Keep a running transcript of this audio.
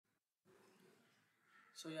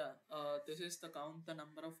So yeah, this is the count the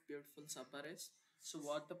number of beautiful subarrays. So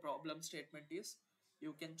what the problem statement is,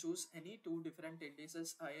 you can choose any two different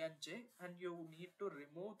indices I and j, and you need to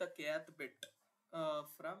remove the kth bit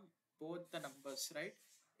from both the numbers, right?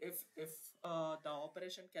 If the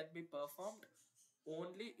operation can be performed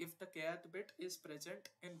only if the kth bit is present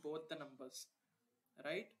in both the numbers,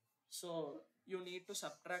 right? So you need to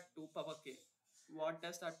subtract 2 power k. What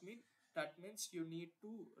does that mean? That means you need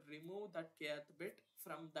to remove that kth bit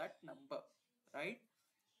from that number, right?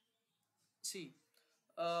 See,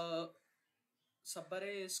 uh,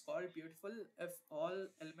 subarray is called beautiful if all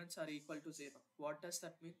elements are equal to 0. What does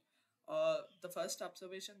that mean? The first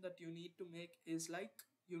observation that you need to make is like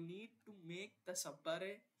you need to make the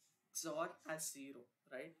subarray XOR as 0,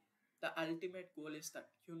 right? The ultimate goal is that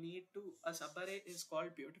you need to, a subarray is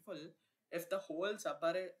called beautiful if the whole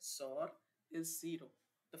subarray XOR is 0.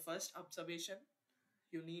 The first observation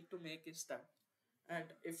you need to make is that. And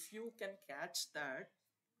if you can catch that,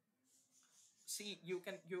 see, you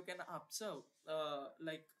can observe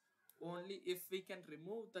like only if we can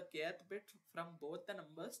remove the kth bit from both the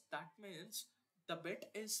numbers, that means the bit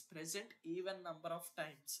is present even number of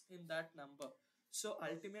times in that number. So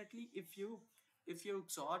ultimately if you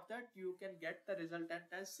sort that, you can get the resultant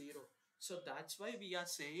as 0. So that's why we are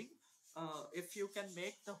saying if you can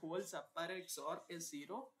make the whole subarray XOR is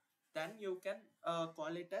 0, then you can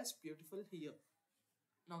call it as beautiful here.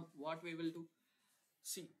 Now what we will do,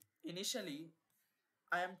 see, initially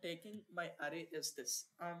I am taking my array is this.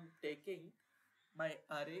 I'm taking my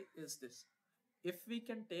array is this. If we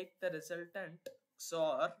can take the resultant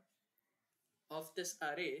XOR of this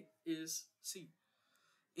array is, see,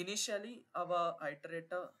 initially our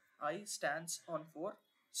iterator I stands on 4.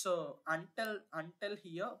 So until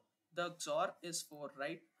here the XOR is 4,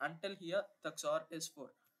 right? Until here the XOR is 4.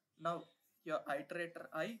 Now your iterator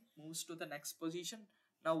I moves to the next position.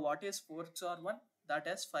 Now what is 4 XOR 1? That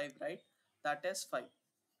is 5, right? That is 5.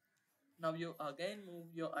 Now you again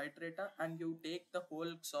move your iterator and you take the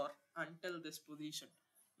whole XOR until this position.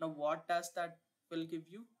 Now what does that will give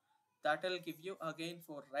you? That will give you again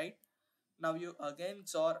 4, right? Now you again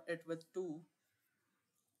XOR it with 2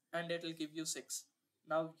 and it will give you 6.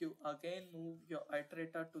 Now you again move your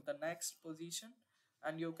iterator to the next position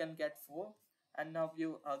and you can get 4. And now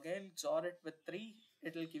you again XOR it with 3,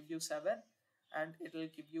 it will give you 7 and it will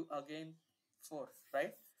give you again 4,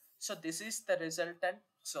 right? So this is the resultant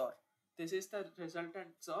XOR. This is the resultant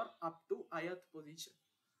XOR up to ith position.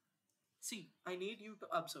 See, I need you to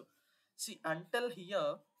observe. See, until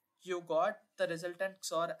here you got the resultant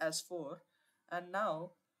XOR as 4, and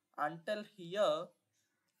now until here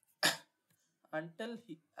until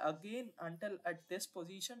at this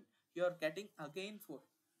position you are getting again 4.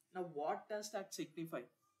 Now what does that signify?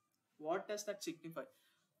 What does that signify?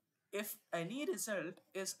 If any result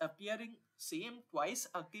is appearing same twice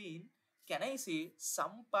again, can I say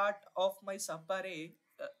some part of my subarray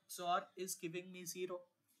XOR is giving me 0?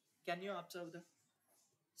 Can you observe that?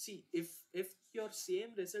 See, if your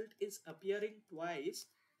same result is appearing twice,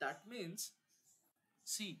 that means,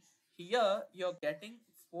 see, here you're getting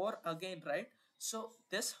 4 again, right? So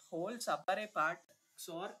this whole subarray part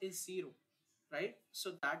XOR is 0, right?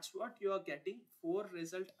 So that's what you are getting 4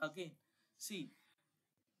 result again. See,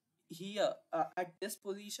 here at this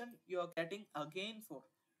position you are getting again 4.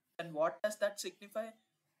 And what does that signify?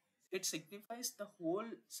 It signifies the whole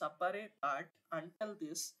subarray part until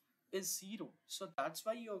this is 0. So that's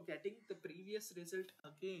why you're getting the previous result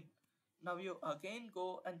again. Now you again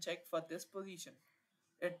go and check for this position.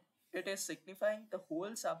 It is signifying the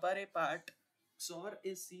whole subarray part XOR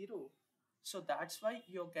is 0. So that's why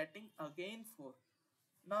you're getting again 4.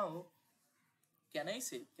 Now can I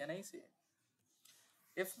say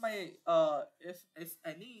if my if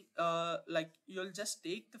any like you'll just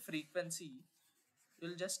take the frequency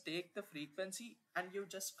and you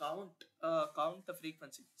just count the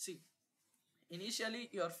frequency. See, initially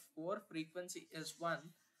your 4 frequency is 1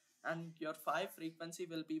 and your 5 frequency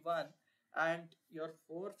will be 1 and your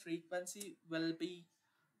 4 frequency will be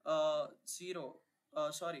 0.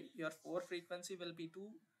 Sorry, your 4 frequency will be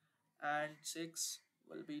 2 and 6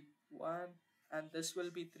 will be 1 and this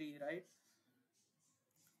will be 3, right?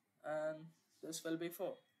 And this will be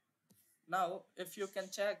 4. Now if you can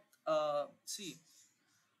check, see,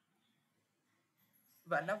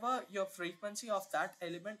 whenever your frequency of that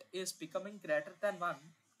element is becoming greater than 1,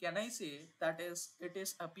 can I say that is it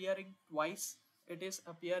is appearing twice? It is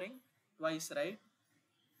appearing twice, right?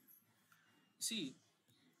 See,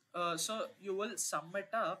 so you will sum it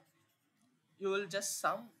up. You will just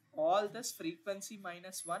sum all this frequency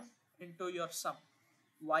minus 1 into your sum.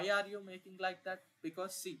 Why are you making like that?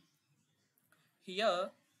 Because see,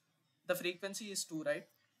 here the frequency is 2, right?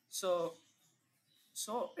 So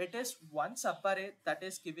it is one subarray that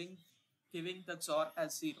is giving the XOR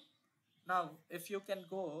as 0. Now if you can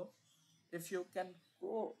go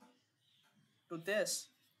to this,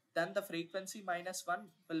 then the frequency minus 1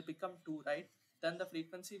 will become 2, right? Then the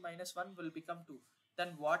frequency minus 1 will become 2.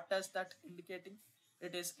 Then what does that indicating?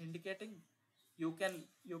 It is indicating you can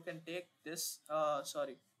take this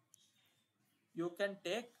you can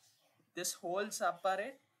take this whole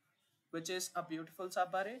subarray, which is a beautiful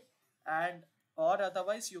subarray, and or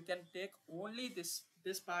otherwise you can take only this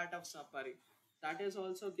part of subarray that is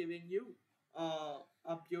also giving you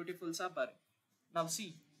a beautiful subarray. Now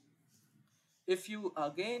see, if you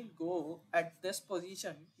again go at this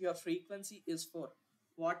position, your frequency is 4.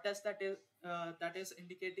 What does that is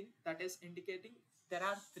indicating? That is indicating there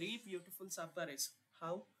are three beautiful subarrays.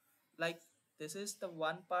 How? Like this is the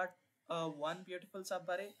one part, one beautiful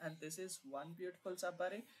subarray, and this is one beautiful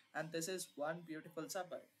subarray, and this is one beautiful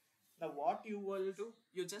subarray. Now what you will do?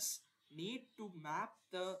 You just need to map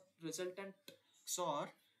the resultant XOR,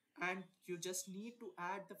 and you just need to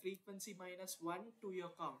add the frequency minus 1 to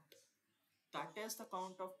your count. That is the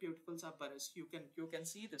count of beautiful subarrays. You can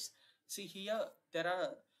see this. See here, there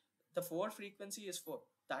are the 4 frequency is 4.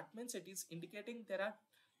 That means it is indicating there are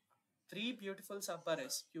 3 beautiful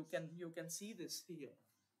subarrays. You can see this here.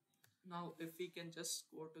 Now if we can just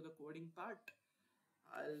go to the coding part,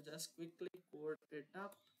 I'll just quickly code it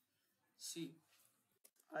up. See,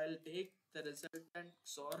 I'll take the resultant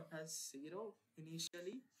XOR as 0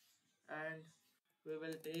 initially, and we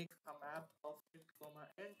will take a map of int comma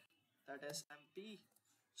int, that is empty.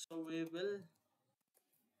 So we will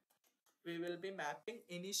be mapping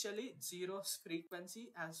initially zero's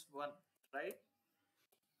frequency as 1, right?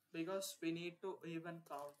 Because we need to even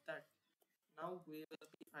count that. Now we will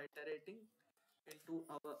be iterating into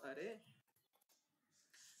our array,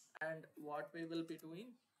 and what we will be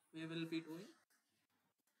doing, we will be doing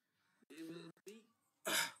we will be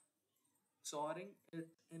storing it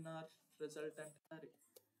in our resultant array,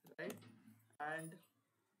 right? And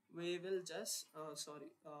we will just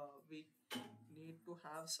we need to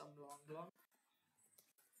have some long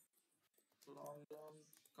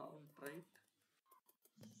count, right?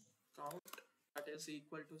 Count that is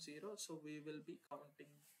equal to 0, so we will be counting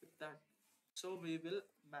with that. So we will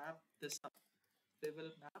map this up. We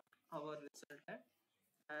will map our resultant,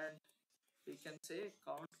 and we can say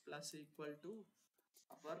count plus equal to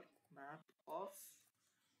our map of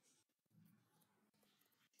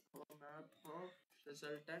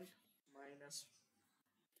resultant minus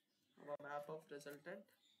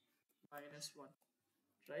 -1,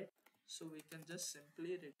 right? So we can just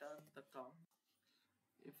simply return the count.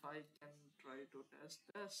 If I can try to test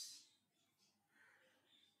this,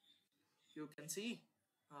 you can see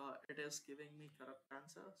it is giving me correct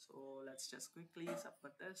answer. So let's just quickly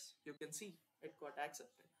submit this. You can see it got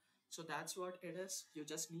accepted. So that's what it is. You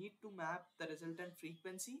just need to map the resultant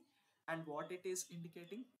frequency, and what it is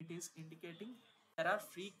indicating, it is indicating there are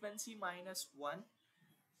frequency minus 1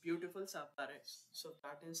 beautiful subarrays. So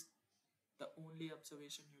that is the only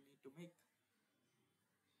observation you need to make.